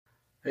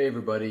Hey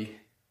everybody,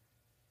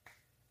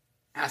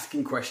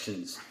 asking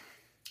questions.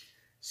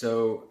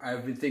 So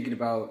I've been thinking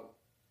about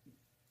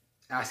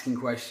asking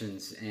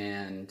questions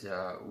and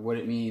what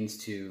it means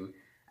to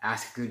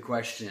ask a good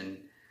question.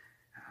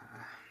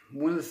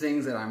 One of the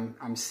things that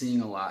I'm seeing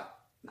a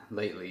lot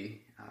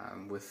lately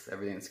with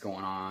everything that's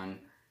going on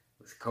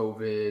with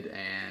COVID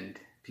and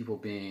people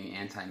being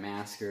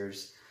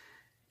anti-maskers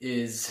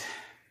is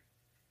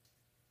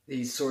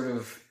these sort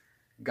of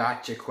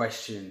gotcha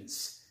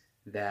questions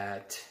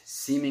that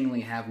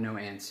seemingly have no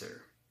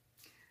answer.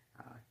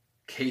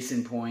 Case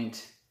in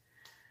point,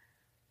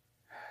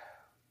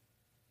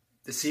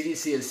 the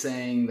CDC is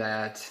saying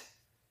that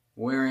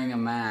wearing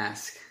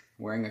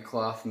a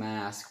cloth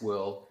mask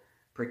will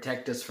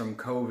protect us from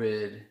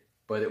COVID,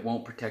 but it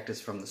won't protect us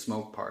from the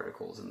smoke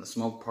particles. And the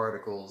smoke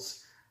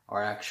particles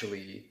are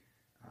actually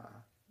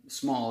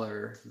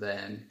smaller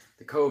than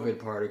the COVID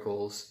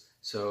particles.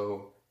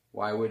 So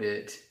why would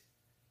it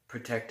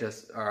protect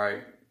us? Or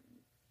I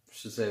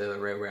should say the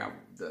right way around.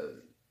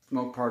 The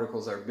smoke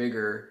particles are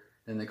bigger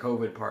than the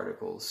COVID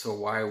particles. So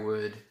why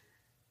would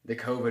the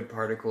COVID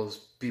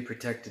particles be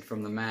protected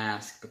from the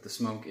mask, but the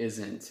smoke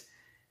isn't?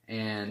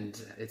 And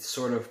it's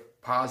sort of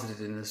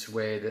posited in this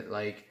way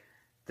that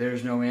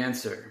there's no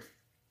answer,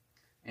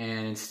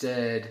 and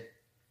instead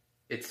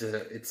it's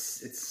a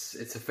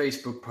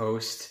Facebook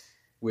post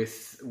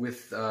with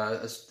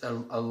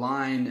a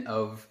line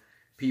of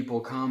people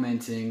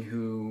commenting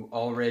who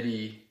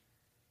already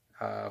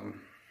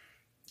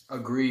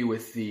agree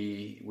with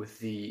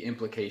the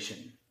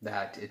implication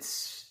that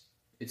it's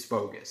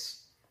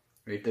bogus.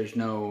 Right? There's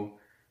no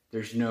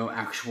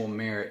actual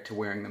merit to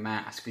wearing the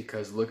mask,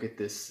 because look at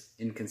this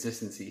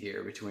inconsistency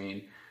here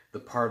between the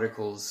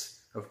particles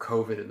of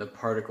COVID and the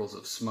particles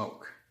of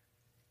smoke.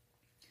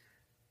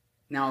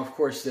 Now, of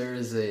course, there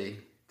is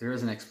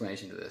an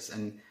explanation to this,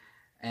 and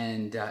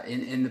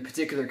in the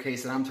particular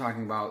case that I'm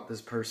talking about,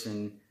 this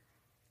person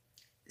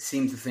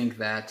seems to think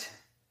that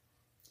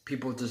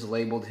people just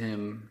labeled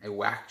him a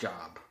whack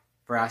job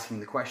for asking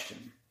the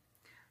question.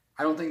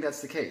 I don't think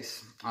that's the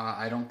case.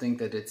 I don't think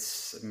that it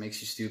makes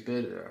you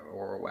stupid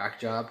or a whack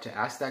job to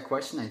ask that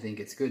question. I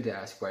think it's good to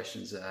ask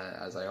questions,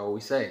 as I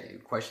always say,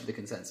 question the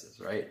consensus,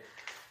 right?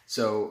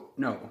 So,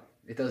 no,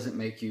 it doesn't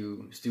make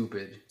you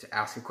stupid to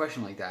ask a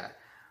question like that.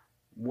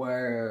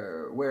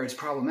 Where it's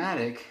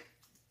problematic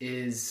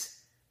is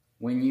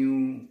when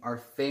you are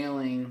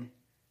failing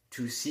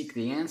to seek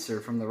the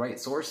answer from the right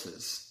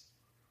sources.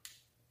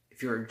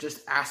 If you're just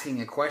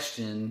asking a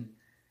question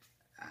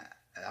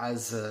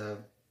as a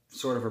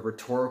sort of a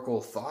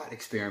rhetorical thought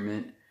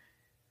experiment,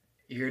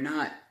 you're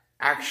not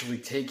actually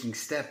taking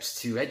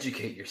steps to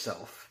educate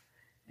yourself.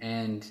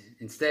 And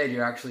instead,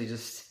 you're actually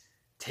just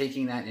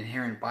taking that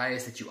inherent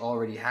bias that you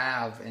already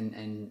have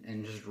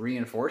and just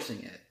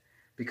reinforcing it,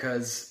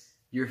 because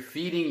you're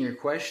feeding your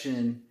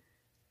question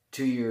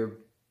to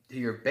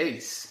your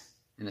base,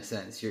 in a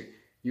sense.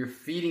 You're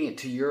feeding it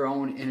to your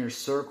own inner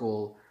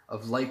circle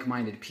of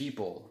like-minded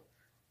people,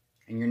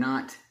 and you're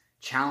not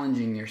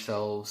challenging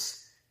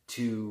yourselves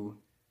to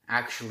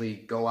actually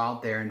go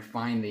out there and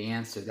find the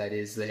answer that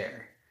is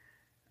there.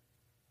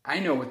 I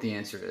know what the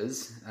answer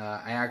is.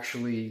 I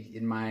actually,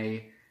 in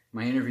my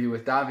interview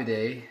with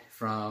Davide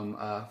from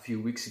a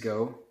few weeks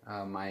ago,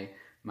 my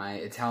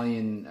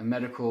Italian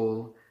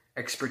medical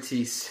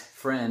expertise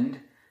friend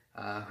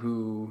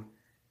who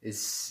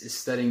is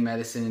studying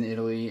medicine in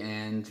Italy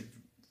and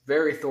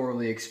very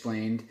thoroughly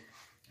explained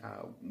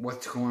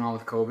what's going on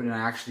with COVID. And I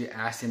actually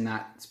asked him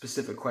that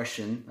specific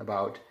question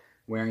about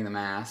wearing the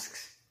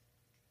masks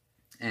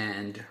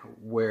and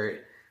where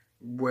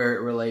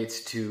it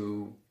relates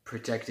to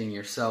protecting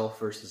yourself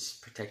versus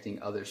protecting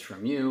others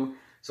from you.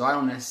 So I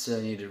don't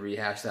necessarily need to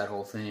rehash that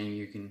whole thing.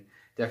 You can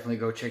definitely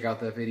go check out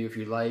that video if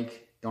you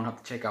like. Don't have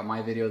to check out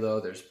my video though.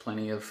 There's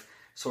plenty of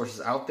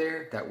sources out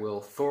there that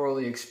will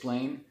thoroughly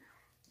explain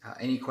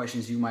any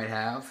questions you might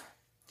have.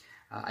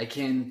 I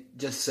can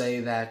just say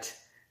that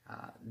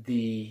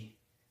the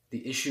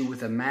issue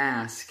with a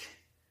mask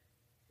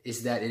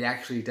is that it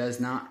actually does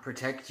not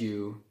protect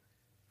you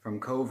from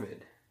COVID.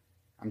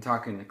 I'm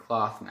talking a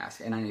cloth mask.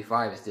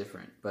 N95 is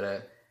different, but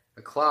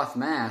a cloth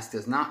mask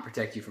does not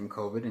protect you from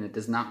COVID, and it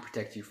does not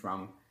protect you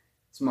from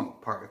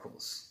smoke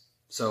particles.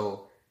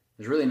 So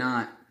there's really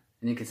not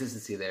an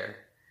inconsistency there.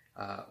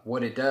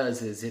 What it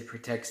does is it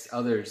protects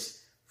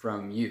others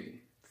from you,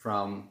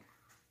 from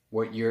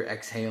what you're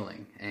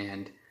exhaling.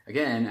 And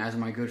again, as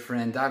my good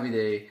friend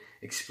Davide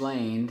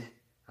explained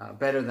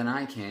better than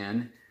I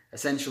can,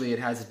 essentially it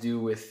has to do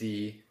with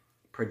the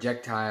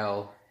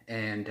projectile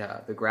and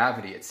the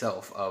gravity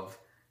itself of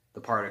the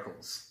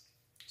particles.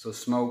 So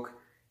smoke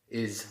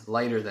is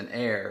lighter than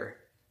air.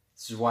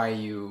 This is why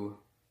you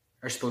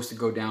are supposed to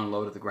go down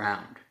low to the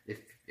ground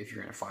if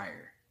you're in a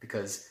fire,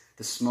 because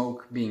the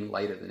smoke being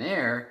lighter than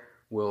air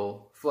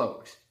will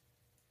float.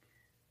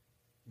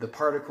 The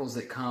particles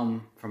that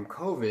come from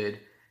COVID,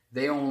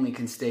 they only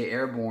can stay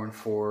airborne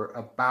for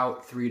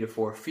about 3 to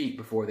 4 feet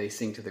before they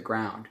sink to the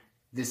ground.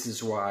 This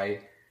is why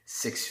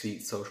 6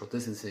 feet social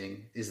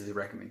distancing is the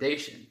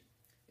recommendation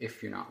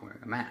if you're not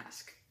wearing a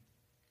mask.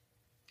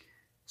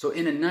 So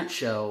in a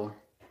nutshell,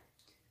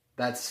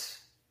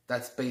 that's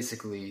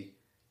basically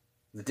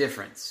the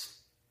difference.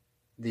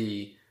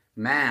 The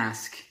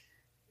mask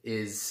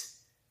is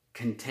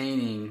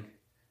containing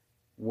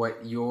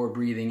what you're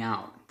breathing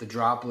out, the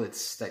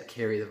droplets that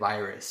carry the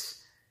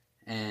virus.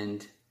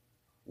 And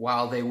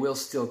while they will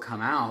still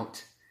come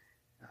out,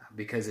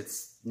 because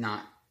it's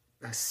not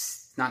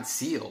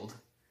sealed,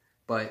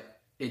 but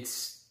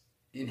it's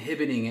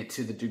inhibiting it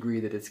to the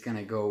degree that it's going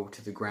to go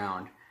to the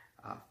ground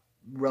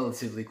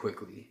relatively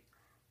quickly,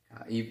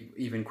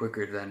 even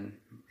quicker than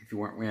if you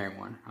weren't wearing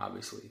one,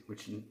 obviously,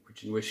 which in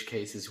which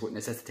case is what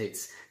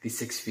necessitates the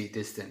 6 feet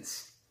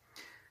distance.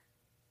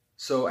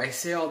 So I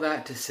say all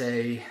that to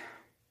say,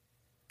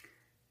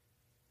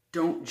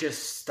 don't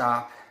just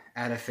stop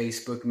at a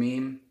Facebook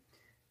meme.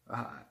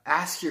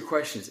 Ask your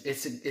questions.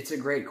 It's a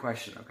great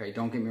question. Okay,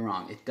 don't get me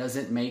wrong. It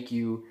doesn't make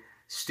you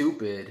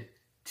stupid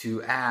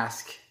to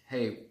ask,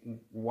 hey,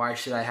 why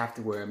should I have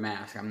to wear a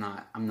mask? I'm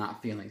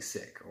not feeling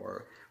sick.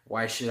 Or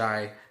why should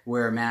I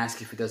wear a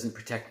mask if it doesn't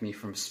protect me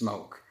from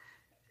smoke?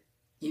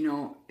 You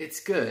know,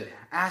 it's good.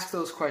 Ask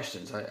those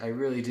questions. I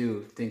really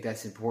do think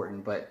that's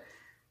important, but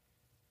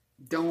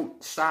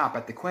don't stop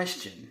at the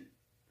question.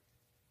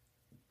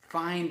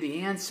 Find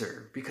the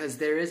answer, because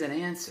there is an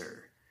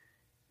answer.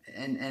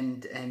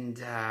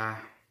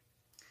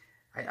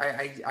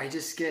 I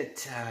just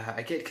get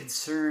I get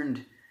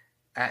concerned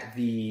at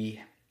the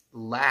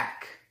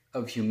lack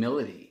of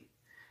humility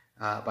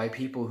by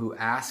people who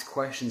ask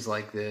questions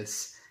like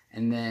this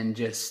and then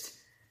just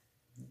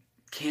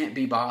can't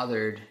be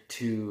bothered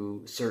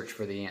to search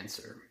for the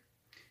answer.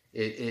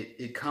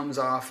 It comes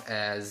off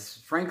as,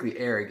 frankly,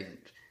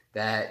 arrogant,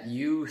 that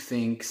you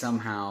think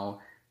somehow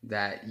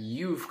that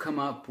you've come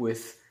up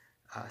with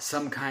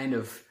some kind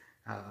of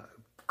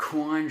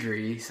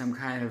quandary, some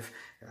kind of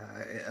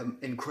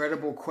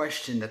incredible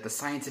question that the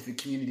scientific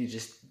community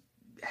just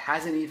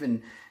hasn't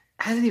even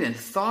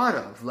thought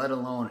of, let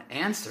alone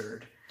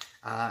answered.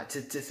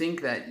 To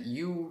think that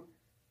you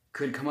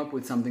could come up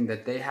with something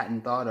that they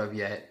hadn't thought of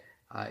yet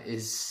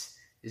is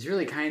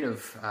really kind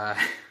of,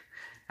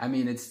 I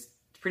mean, it's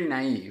pretty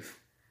naive,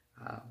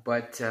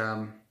 but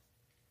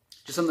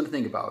just something to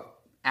think about.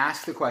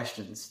 Ask the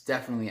questions,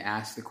 definitely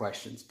ask the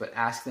questions, but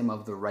ask them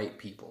of the right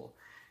people.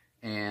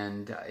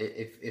 And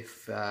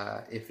if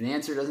an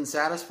answer doesn't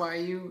satisfy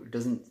you,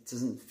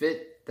 doesn't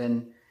fit,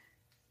 then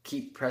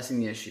keep pressing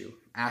the issue.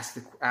 Ask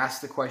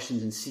the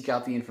questions and seek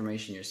out the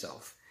information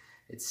yourself.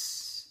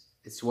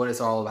 It's what it's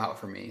all about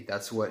for me.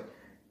 That's what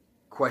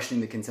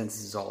questioning the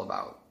consensus is all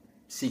about.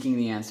 Seeking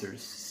the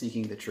answers,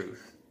 seeking the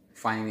truth,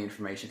 finding the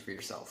information for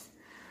yourself.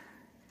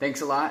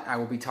 Thanks a lot. I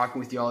will be talking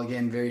with you all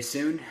again very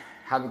soon.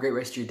 Have a great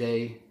rest of your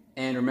day.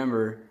 And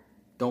remember,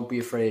 don't be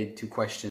afraid to question